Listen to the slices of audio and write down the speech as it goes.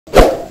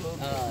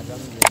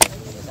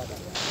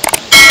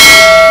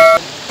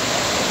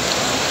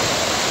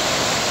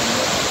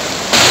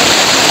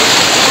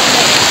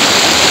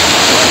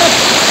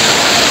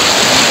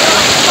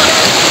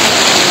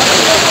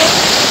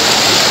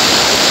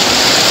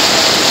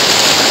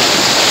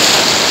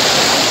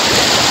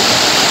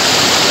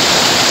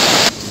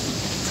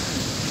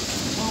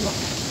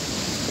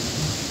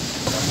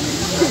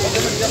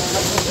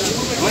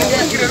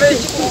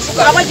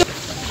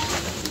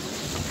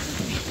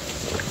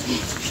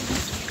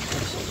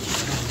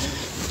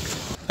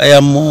I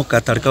am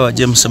Katarikawa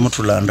James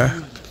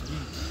Mutulanda.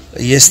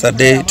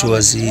 Yesterday it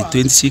was the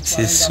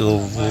 26th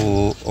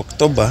of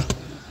October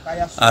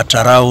at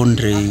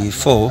around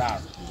 4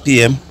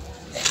 p.m.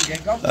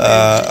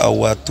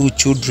 Our two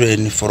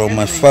children from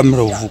a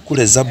family of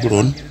Kule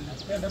Zabulon,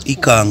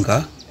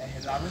 Ikanga,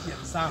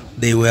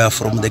 they were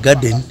from the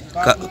garden,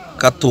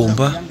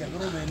 Katumba,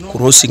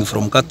 crossing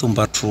from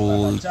Katumba to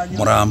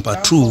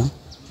Muramba 2.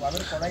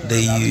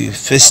 They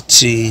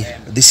faced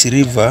this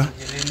river,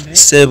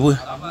 sebwe,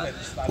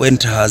 when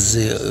it has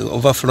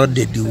overflowed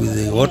with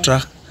the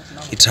water.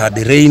 It had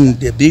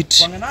rained a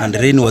bit, and the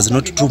rain was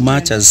not too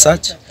much as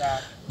such,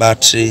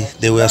 but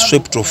they were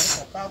swept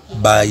off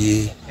by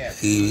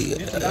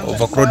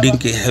overcrowding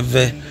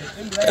heavy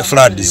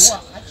floods.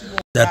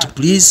 That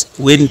please,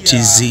 when it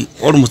is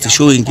almost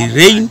showing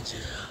rain,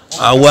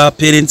 our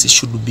parents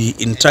should be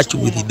in touch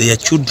with their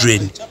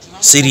children,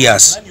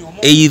 serious,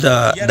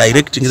 either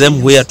directing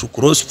them where to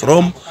cross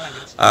from,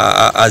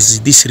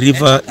 as this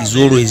river is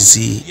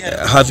always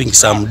having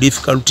some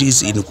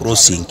difficulties in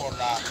crossing.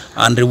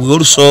 And we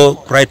also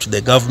cry to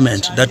the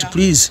government that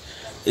please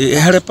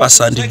help us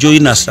and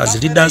join us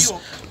as leaders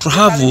to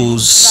have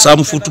some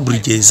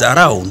footbridges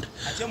around,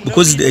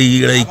 because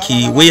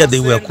where they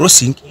were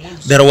crossing,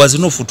 there was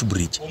no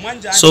footbridge.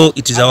 So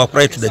it is our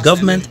cry to the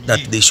government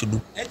that they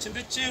should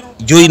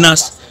join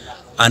us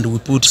and we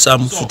put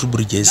some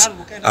footbridges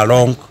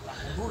along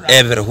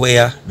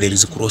everywhere there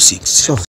is crossings.